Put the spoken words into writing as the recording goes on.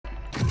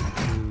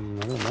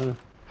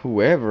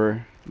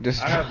Whoever.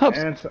 Just I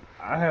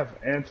have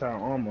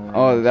anti-armor.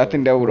 Oh, I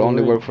think that would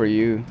only work for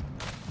you.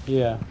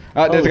 Yeah.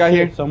 Oh, there's a guy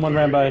here. Someone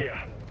ran by.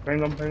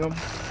 Ping him, ping him.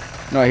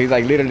 No, he's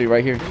like literally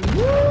right here.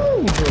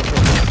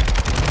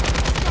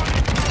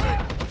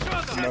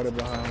 Somebody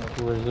behind us.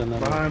 Where's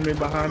another?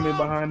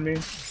 Behind me.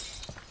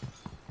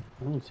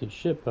 I don't see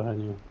shit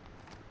behind you.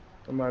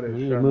 Somebody.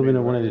 You're moving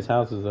to one of these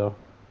houses, though.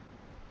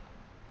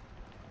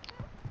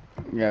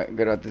 Yeah,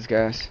 get out this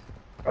gas.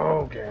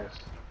 Oh, gas.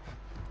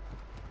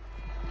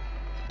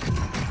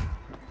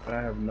 I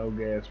have no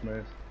gas,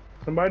 man.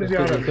 Somebody's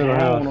got a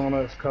drone on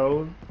us,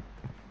 code.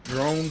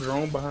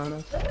 Drone behind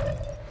us.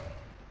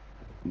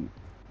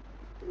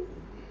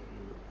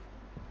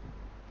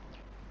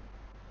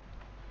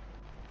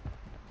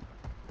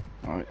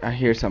 Oh, I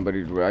hear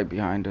somebody right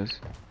behind us.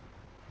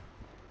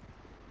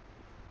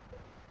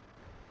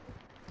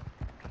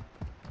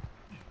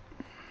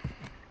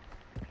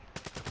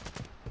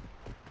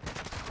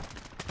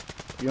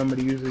 You want me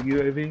to use the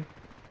UAV?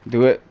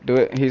 Do it.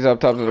 He's up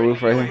top of the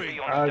roof right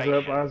here. Eyes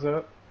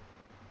up.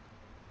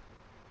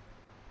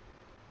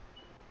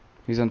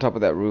 He's on top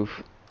of that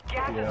roof.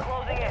 Yeah.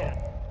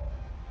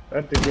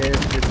 That's the gas.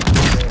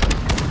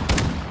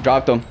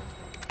 Dropped him.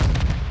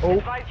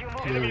 Oh.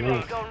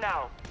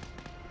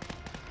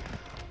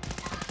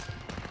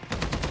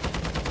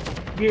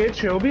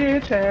 Get your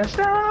bitch ass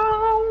down.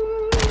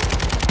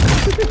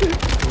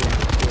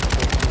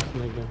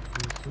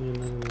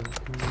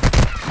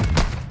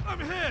 I'm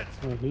hit.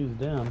 Oh, he's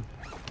down.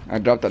 I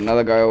dropped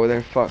another guy over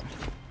there. Fuck.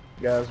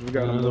 Guys, we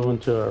got another one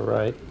to our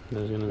right.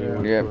 There's gonna be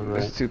one. Yeah, to our right.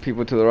 There's two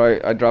people to the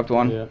right. I dropped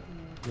one. Yeah,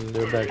 and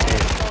they're back there.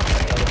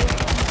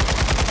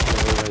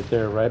 They're right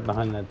there, right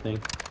behind that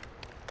thing.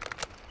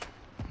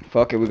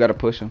 Fuck it, we gotta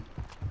push him.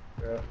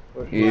 Yeah,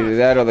 push Either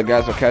that or the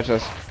guys will catch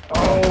us.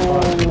 Oh,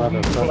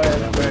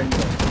 flashbang.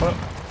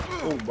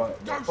 Oh,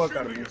 the fuck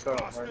out of me.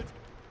 Stop, right?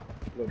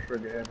 Little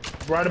trigger head.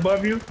 Right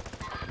above you.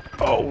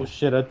 Oh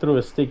shit, I threw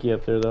a sticky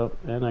up there though,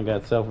 and I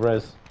got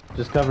self-res.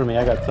 Just cover me,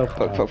 I got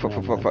self-res.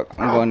 Fuck.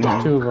 I'm going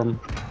here. Two of them.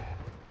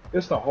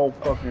 It's the whole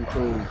fucking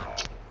crew.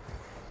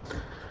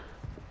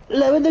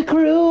 Loving the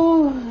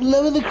crew!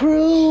 Loving the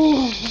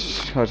crew!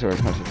 Hush it.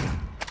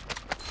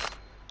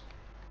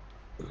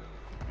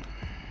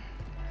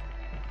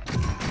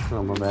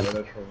 Oh my bad.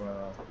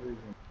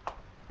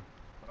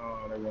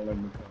 Oh, they won't let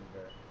me come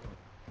back.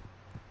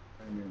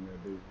 Hang in there,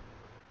 dude.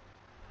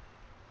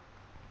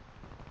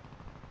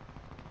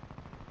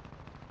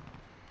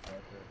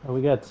 Oh,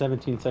 we got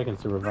 17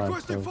 seconds to revive.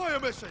 Requesting fire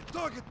mission.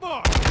 Target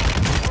mark.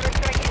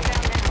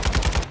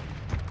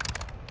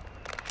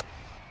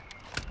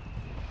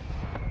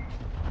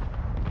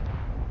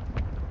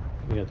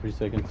 We got 3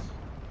 seconds.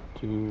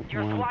 2, 1.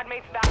 Your squad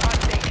mates back on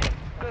station.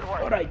 Good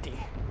work. Alrighty.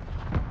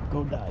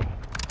 Go die.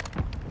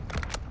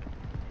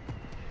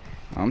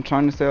 I'm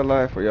trying to stay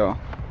alive for y'all.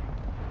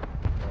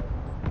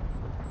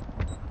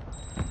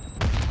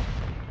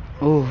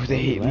 Oh, they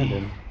hit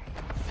me.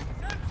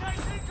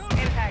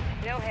 Impact.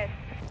 No hit.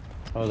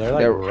 Oh, they're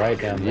like right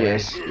down there.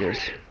 Yes.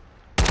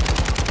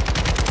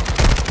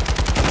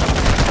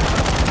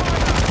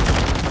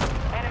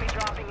 Enemy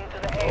dropping into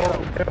the air.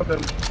 Oh, hell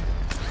them.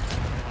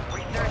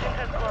 Resurgence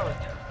has closed.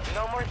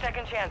 No more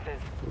second chances.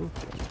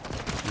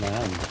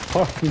 Man,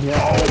 fuck yeah.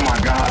 Oh my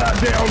god, I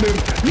downed him.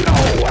 No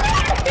way.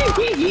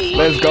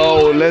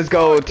 Let's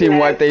go. Team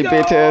wipe they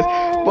bitch ass.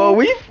 Well,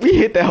 we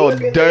hit that whole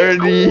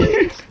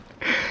dirty.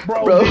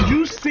 Bro, did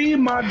you see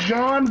my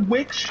John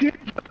Wick shit?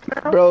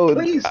 Bro,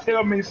 please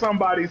tell me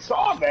somebody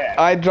saw that.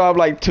 I dropped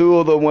like 2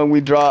 of them when we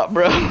dropped,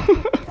 bro.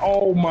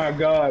 Oh my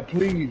god,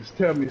 please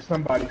tell me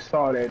somebody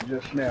saw that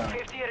just now.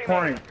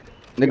 Frank.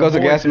 There goes a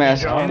gas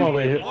mask. I'm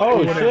over here.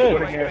 Oh shit!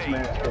 What a gas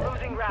mask.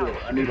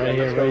 I need Right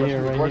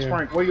here. Where's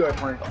Frank? Where you at,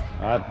 Frank?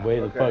 I'd way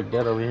the fuck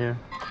get over here.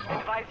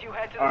 Advise you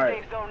head to the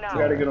Alright, safe zone now. we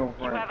gotta get on You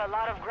Frank. have a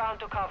lot of ground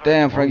to cover.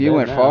 Damn, Frank, you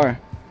went far.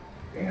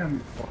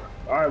 Damn.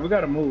 Alright, we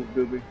gotta move,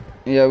 Doobie.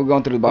 Yeah, we're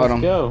going through the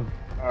bottom. Let's go.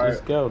 Alright.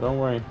 Let's go. Don't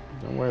worry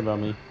about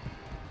me.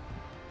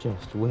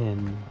 Just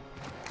win.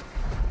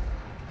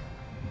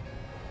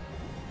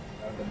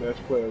 Not the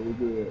best player, we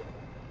good.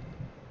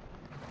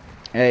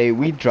 Hey,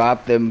 we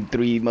dropped them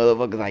 3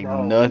 motherfuckers like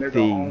Bro, nothing.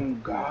 Nigga, oh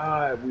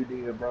god, we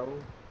did, bro.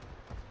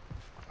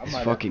 It's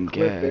fucking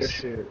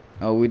gas. That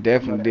Oh, we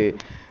definitely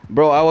did.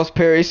 Bro, I was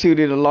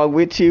parachuted along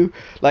with you.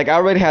 Like, I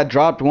already had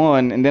dropped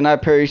one, and then I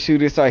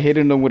parachuted, started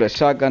hitting them with a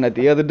shotgun at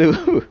the other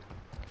dude.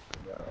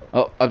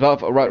 Oh, I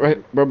dropped,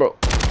 right, bro.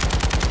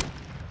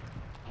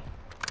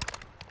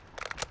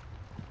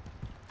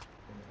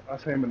 I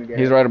see him in the game.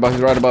 He's right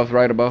above.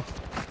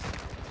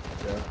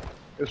 Yeah.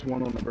 There's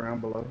one on the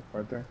ground below,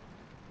 right there.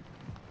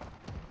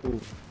 Ooh,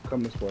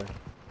 come this way.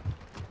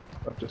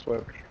 Up this way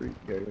up the street.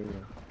 Yeah.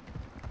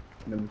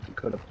 And then we can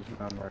cut up this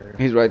mountain right here.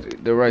 He's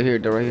right. They're right here.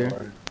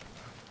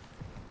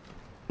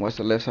 What's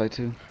the left side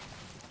too?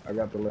 I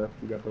got the left.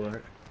 You got the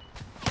right.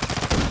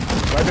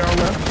 Right down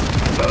left.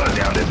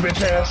 Down this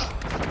bitch ass.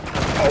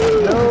 Oh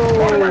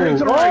no! Right into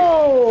the right.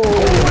 Oh,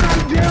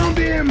 I downed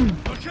him.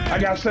 I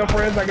got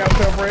self-res.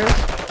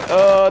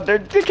 They're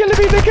killing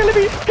me.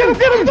 Get him,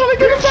 Tommy.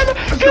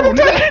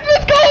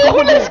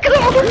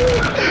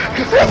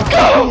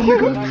 Run,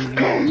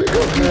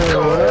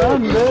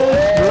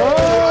 bitch,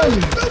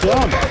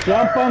 run!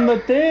 Jump on the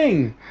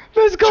thing!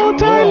 Let's go, Yeah,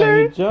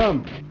 Tyler! you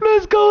jump.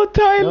 Let's go,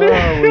 Tyler!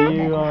 Oh,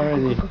 you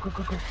already.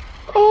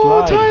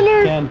 Oh, Slide, Tyler!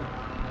 if you can.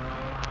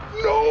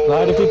 No!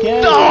 Slide if you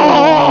can.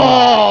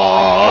 Oh!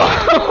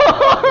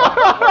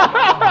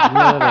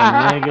 Little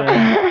nigga.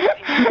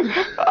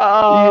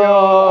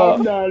 Oh,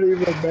 I'm not even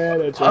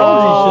mad at you. You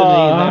shouldn't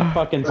eat that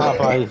fucking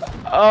Popeyes.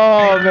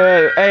 oh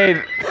man,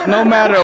 hey, no matter